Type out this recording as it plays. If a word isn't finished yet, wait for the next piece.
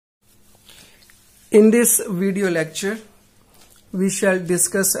In this video lecture, we shall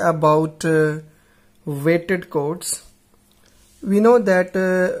discuss about weighted codes. We know that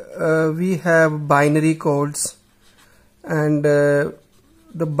we have binary codes, and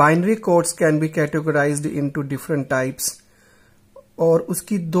the binary codes can be categorized into different types. और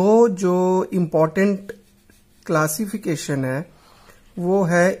उसकी दो जो important classification है वो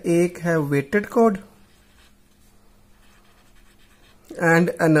है, एक है weighted code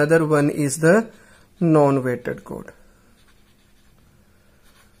and another one is the non-weighted code.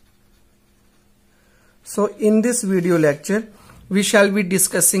 So in this video lecture we shall be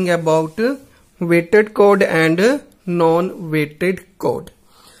discussing about weighted code and non-weighted code.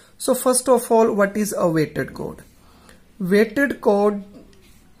 So first of all, what is a weighted code? Weighted code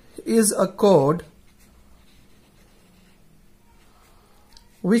is a code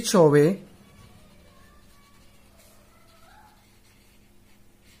which way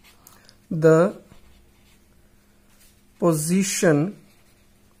the position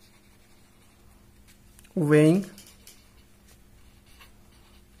weighing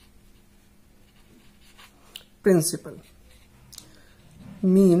principle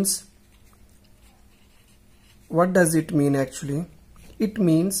means. What does it mean actually? It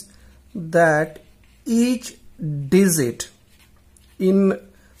means that each digit in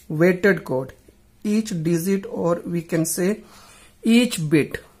weighted code, each digit, or we can say each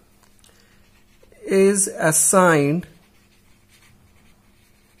bit, is assigned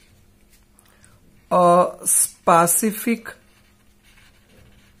a specific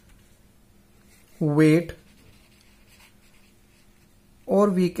weight, or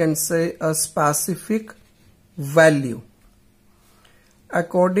we can say a specific value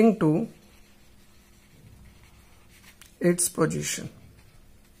according to its position.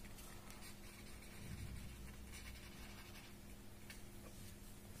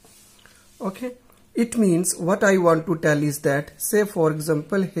 Okay, it means what I want to tell is that, say for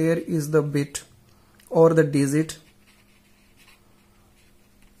example, here is the bit or the digit,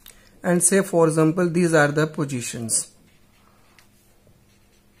 and say for example these are the positions.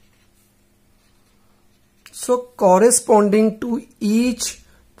 So corresponding to each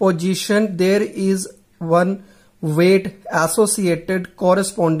position there is one weight associated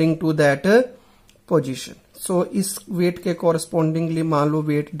corresponding to that position. So इस weight के correspondingly मान लो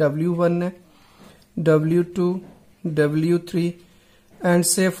weight W1 है, W2, W3 and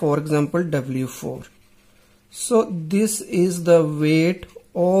say for example W4. So this is the weight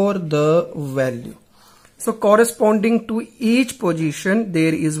or the value. So corresponding to each position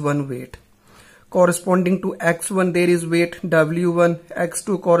there is one weight. Corresponding to x1 there is weight W1,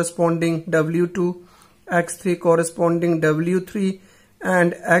 x2 corresponding W2, x3 corresponding W3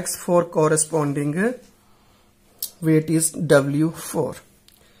 and x4 corresponding weight is W4.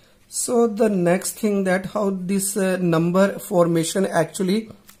 So the next thing, that how this number formation actually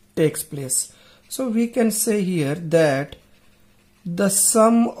takes place. So we can say here that the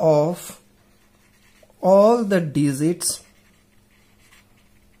sum of all the digits,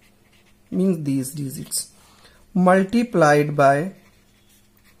 means these digits, multiplied by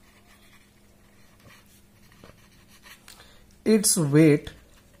its weight,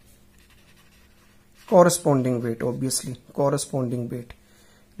 corresponding weight, obviously corresponding weight,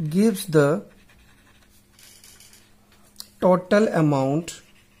 gives the total amount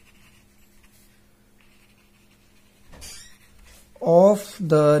of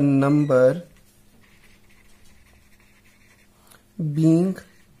the number being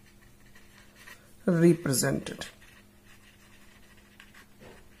represented.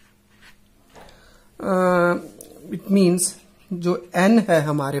 It means जो n है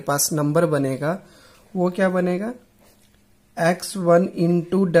हमारे पास number बनेगा वो क्या बनेगा, x1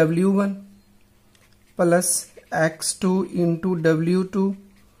 into W1 plus x2 into W2,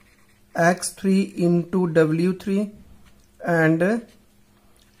 x3 into W3 and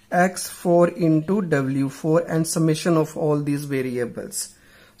x4 into W4, and summation of all these variables.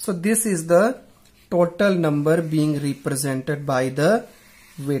 So this is the total number being represented by the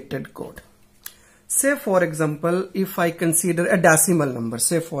weighted code. Say for example, if I consider a decimal number,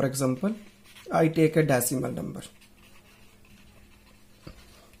 say for example I take a decimal number.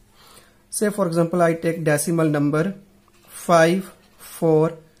 Say for example I take decimal number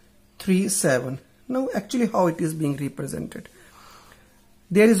 5437. Now actually how it is being represented,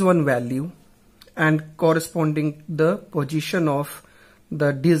 there is one value and corresponding the position of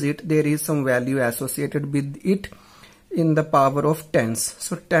the digit there is some value associated with it in the power of tens.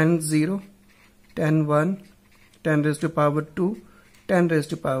 So 10 0, 10 1, 10 raised to power 2, 10 raised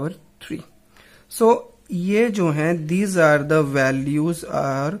to power 3. So ये जो हैं these are the values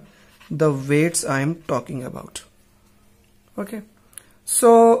are the weights I am talking about. Okay,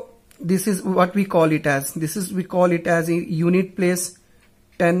 so this is what we call it as. We call it as a unit place,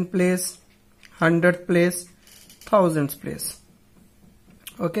 10 place, 100 place, thousands place.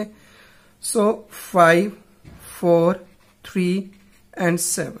 Okay, so 5, 4, 3 and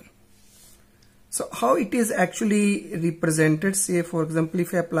 7. So how it is actually represented? Say for example,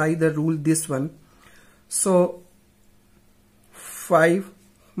 if I apply the rule this one, so 5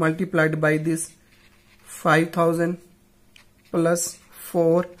 multiplied by this 5000 plus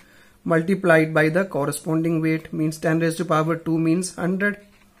 4 multiplied by the corresponding weight means 10 raised to power 2 means 100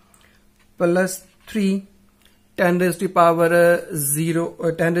 plus 3 10 raised to power 0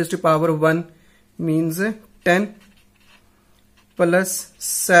 or 10 raised to power 1 means 10 plus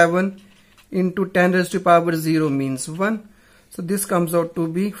 7 into 10 raised to power 0 means 1. So this comes out to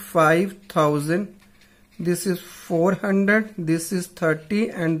be 5000. This is 400, this is 30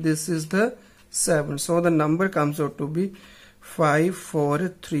 and this is the 7. So the number comes out to be 5, 4,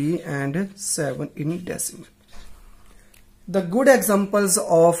 3 and 7 in decimal. The good examples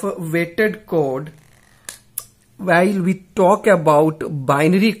of weighted code while we talk about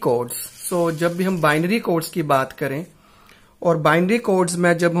binary codes. So जब भी हम binary codes की बात करें और binary codes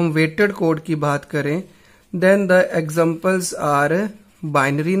में जब हम weighted code की बात करें, then the examples are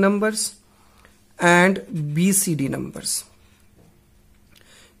binary numbers and BCD numbers.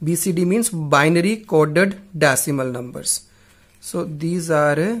 BCD means binary coded decimal numbers. So these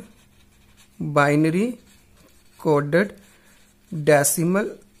are binary coded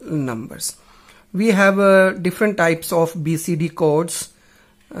decimal numbers. We have different types of BCD codes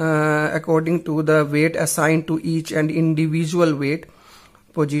according to the weight assigned to each and individual weight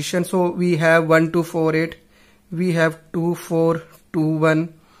position. So we have 1248, we have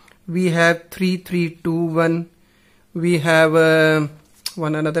 2421, we have 3321, we have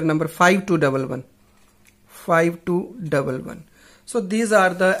one another number 5211, 5211. So these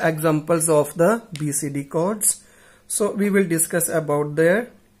are the examples of the BCD codes. So we will discuss about their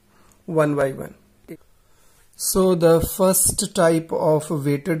one by one. So the first type of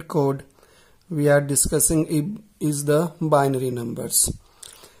weighted code we are discussing is the binary numbers.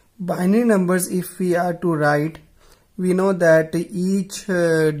 Binary numbers, if we are to write, we know that each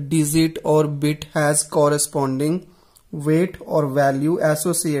digit or bit has corresponding weight or value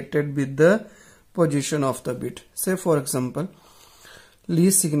associated with the position of the bit. Say for example,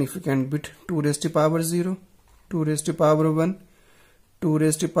 least significant bit 2 raised to power 0, 2 raised to power 1, 2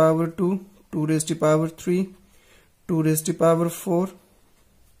 raised to power 2, 2 raised to power 3, 2 raised to power 4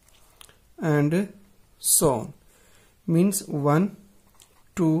 and so on. Means 1,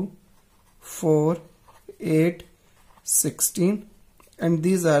 2, 4, 8, 16 and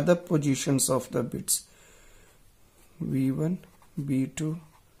these are the positions of the bits. B1, B2,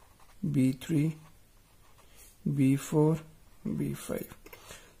 B3, B4, B5.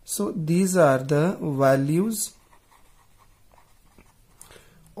 So these are the values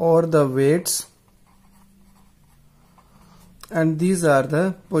or the weights and these are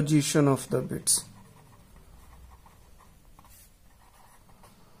the position of the bits.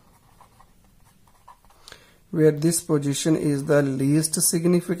 Where this position is the least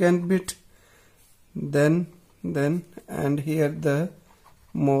significant bit, then and here the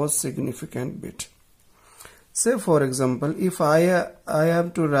most significant bit. Say for example, if I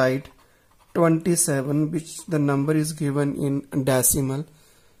have to write 27, which the number is given in decimal,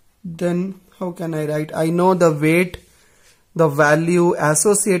 then how can I write? I know the weight, the value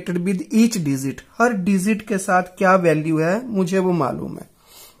associated with each digit. Her digit के साथ क्या value है मुझे वो मालूम है.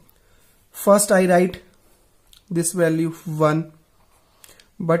 First I write this value 1,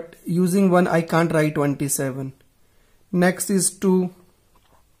 but using 1 I can't write 27. Next is 2,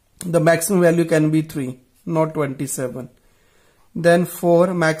 the maximum value can be 3, not 27. Then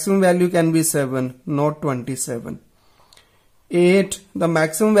 4, maximum value can be 7, not 27. 8, the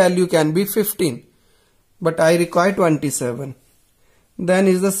maximum value can be 15, but I require 27. Then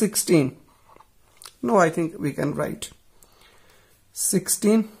is the 16. No, I think we can write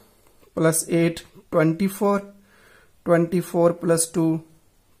 16 plus 8, 24, 24 plus 2,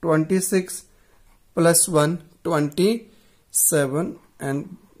 26 plus 1, 27,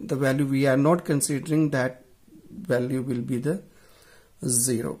 and the value we are not considering, that value will be the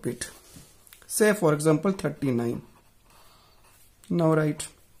 0 bit. Say for example 39. Now write,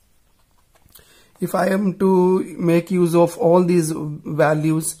 if I am to make use of all these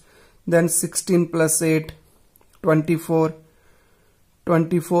values, then 16 plus 8, 24,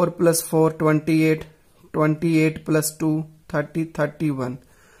 24 plus 4, 28, 28 plus 2, 30, 31.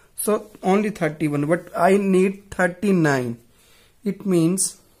 So only 31, but I need 39. It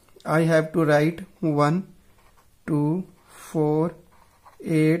means I have to write 1, 2, 4,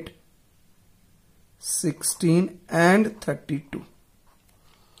 8, 16 and 32.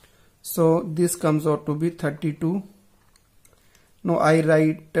 So this comes out to be 32. No, I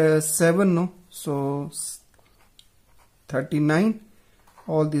write 7, no, so 39.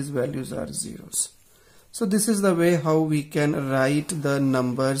 All these values are zeros. So this is the way how we can write the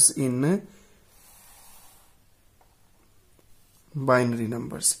numbers in binary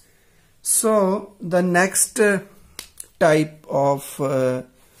numbers. So the next type of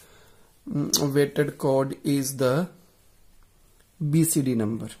weighted code is the BCD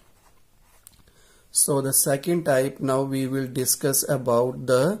number. So the second type, now we will discuss about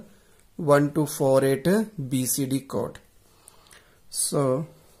the 1248 BCD code. So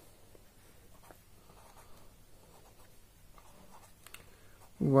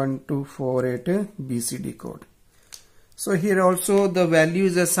 1248 BCD code. So here also the value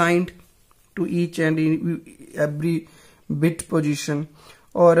is assigned to each and every bit position.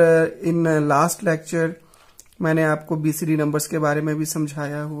 और in last lecture मैंने आपको BCD numbers के बारे में भी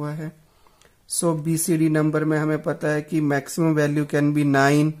समझाया हुआ है. So BCD number में हमें पता है कि maximum value can be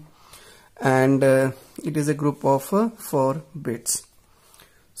 9 and it is a group of 4 bits.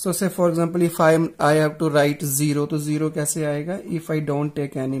 So say for example if I have to write 0, तो 0 कैसे आएगा? If I don't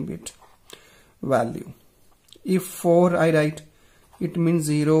take any bit value. If 4 I write, it means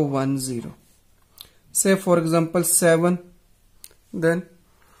 0, 1, 0. Say for example 7, then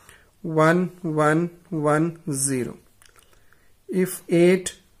 1, 1, 1, 0. If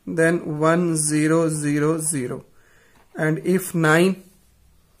 8, then 1, 0, 0, 0. And if 9,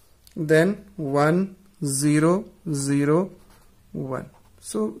 then 1, 0, 0, 1.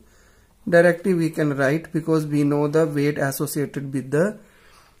 So directly we can write because we know the weight associated with the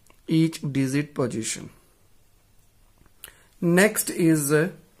each digit position. Next is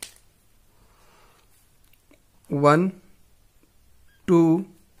 1, 2,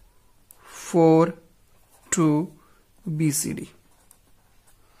 4, 2 BCD.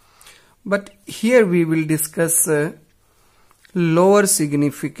 But here we will discuss lower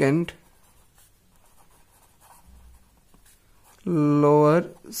significant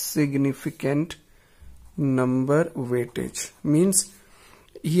number weightage. Means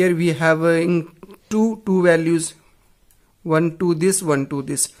here we have in two values, 1 to this, 1 to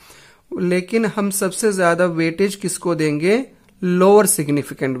this. लेकिन हम सबसे ज्यादा weightage किसको देंगे? Lower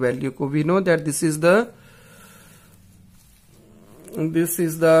significant value को. We know that this is the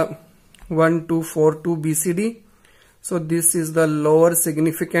 1242 BCD. So this is the lower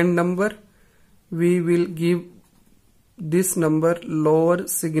significant number. We will give this number lower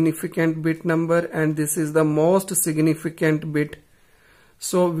significant bit number and this is the most significant bit.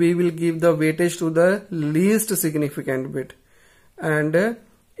 So we will give the weightage to the least significant bit. And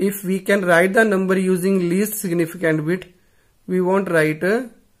if we can write the number using least significant bit, we won't write the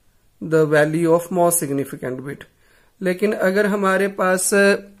value of most significant bit. लेकिन अगर हमारे पास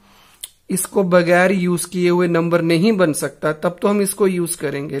इसको बगैर use किए हुए number नहीं बन सकता तब तो हम इसको यूज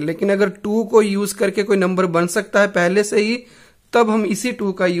करेंगे. लेकिन अगर 2 को यूज करके कोई नंबर बन सकता है पहले से ही, तब हम इसी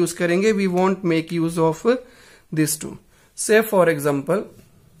 2 का यूज करेंगे. We want make use of this 2. से for example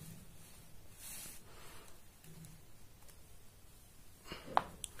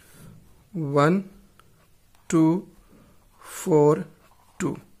 1, 2, 4,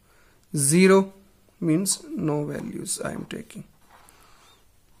 2. 0 means no values I am taking.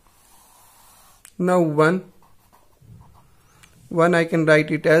 Now 1 I can write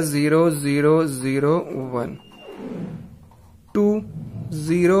it as 0, 0, 0, 1. 2,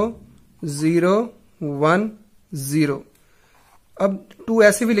 0, 0, 1, 0. अब 2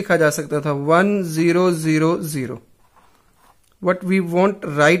 ऐसे भी लिखा जा सकता था 1, 0, 0, 0. But we won't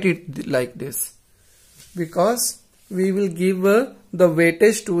write it like this because we will give the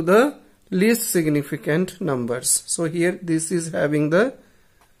weightage to the least significant numbers. So here this is having the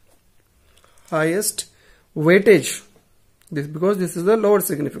highest weightage because this is the lower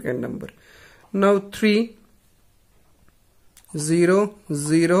significant number. Now 3, 0,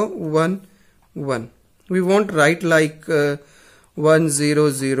 0, 1, 1. We won't write like 1, 0,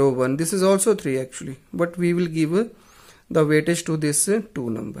 0, 1. This is also 3 actually, but we will give the weightage to this 2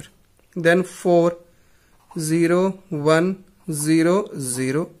 number. Then 4, 0, 1, 0,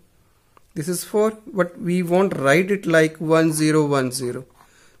 0. This is 4, but we won't write it like 1, 0, 1, 0.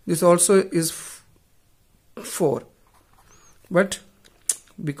 This also is 4. But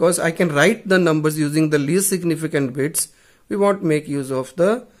because I can write the numbers using the least significant bits, we won't make use of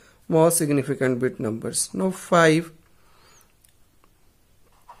the most significant bit numbers. Now 5,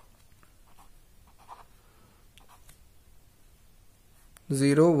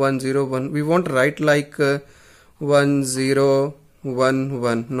 0 1 0 1. We won't write like 1 0 1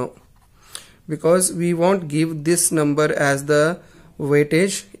 1. No, because we won't give this number as the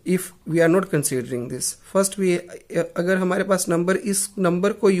weightage if we are not considering this. First we अगर हमारे पास number इस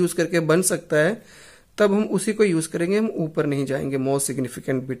number को use करके बन सकता है तब हम उसी को यूज करेंगे, हम ऊपर नहीं जाएंगे मोस्ट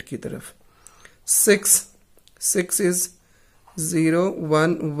सिग्निफिकेंट बिट की तरफ. 6 is 0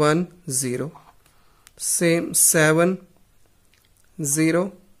 1 1 0. Same 7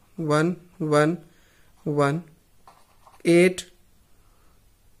 0 1 1 1. 8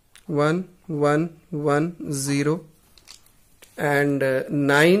 1 1 1 0. And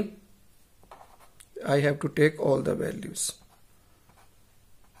 9 I have to take all the values.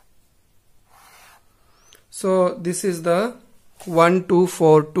 So this is the 1 2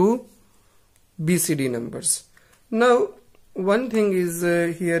 4 2 BCD numbers. Now one thing is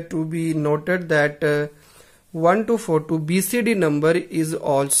here to be noted that 1 2 4 2 BCD number is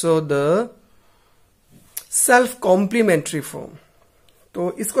also the self complementary form. तो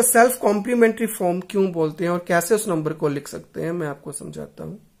इसको self complementary form क्यों बोलते हैं और कैसे उस number को लिख सकते हैं मैं आपको समझाता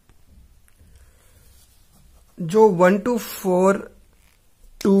हूं. जो 1 2 4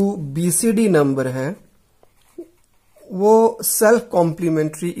 2 BCD नंबर है वो सेल्फ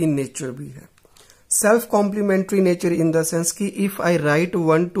कॉम्प्लीमेंट्री इन नेचर भी है. Self complementary nature in the sense कि if I right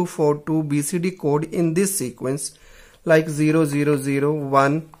 1 2 4 2 BCD code in this sequence like 0 0 0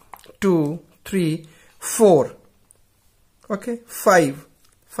 1 2 3 4. Okay,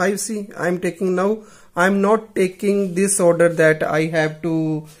 5 see I'm taking now, I'm not taking this order that I have to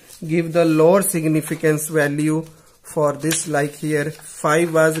give the lower significance value for this, like here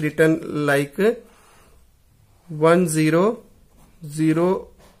 5 was written like 1 0 0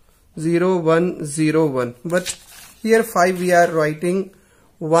 0 1 0 1, but here 5 we are writing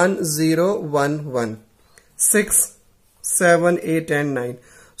 1 0 1 1. 6 7 8 and 9.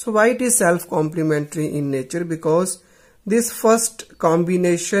 So why it is self complementary in nature? Because this first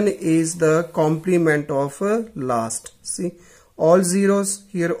combination is the complement of last. See, all zeros,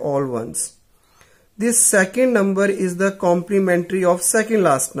 here all ones. This second number is the complementary of second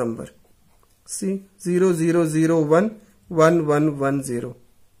last number. See, 0 0 0 1 1 1 1 0,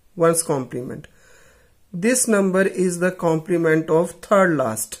 one's complement. This number is the complement of third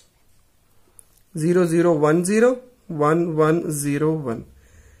last. 0 0 1 0 1 1 0 1.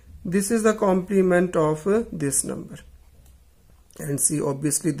 This is the complement of this number. And see,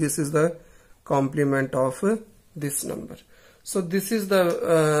 obviously this is the complement of this number. So this is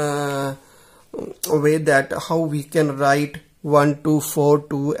the way that how we can write 1 2 4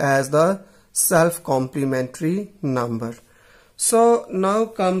 2 as the self complementary number. So now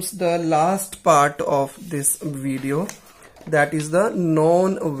comes the last part of this video, that is the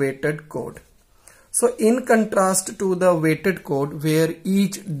non-weighted code. So in contrast to the weighted code where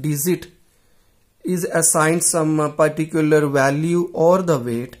each digit is assigned some particular value or the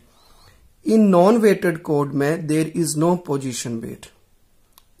weight, in non-weighted code में there is no position weight.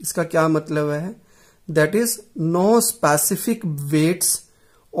 इसका क्या मतलब है? That is, no specific weights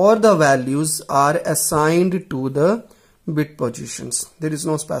or the values are assigned to the bit positions. There is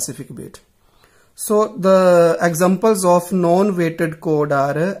no specific weight. So the examples of non-weighted code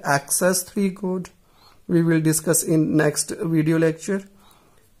are access 3 code. We will discuss in next video lecture.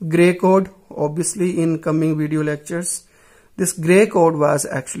 Gray code, obviously in coming video lectures. This gray code was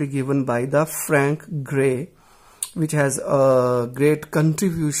actually given by the Frank Gray, which has great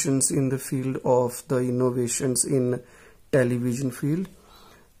contributions in the field of the innovations in television field.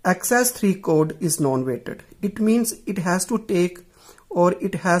 Access 3 code is non-weighted. It means it has to take or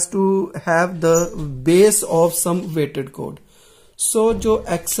it has to have the base of some weighted code. So जो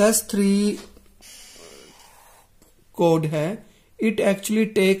access 3 code है, it actually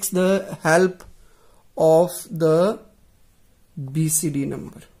takes the help of the BCD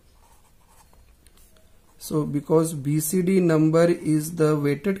number. So because BCD number is the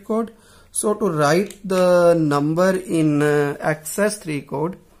weighted code, so to write the number in access 3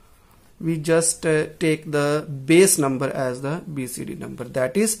 code, we just take the base number as the BCD number.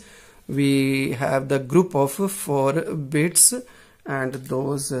 That is, we have the group of 4 bits and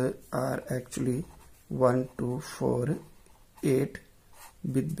those are actually 1 2 4 8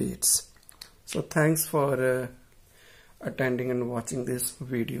 bit bits. So thanks for attending and watching this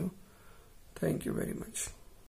video. Thank you very much.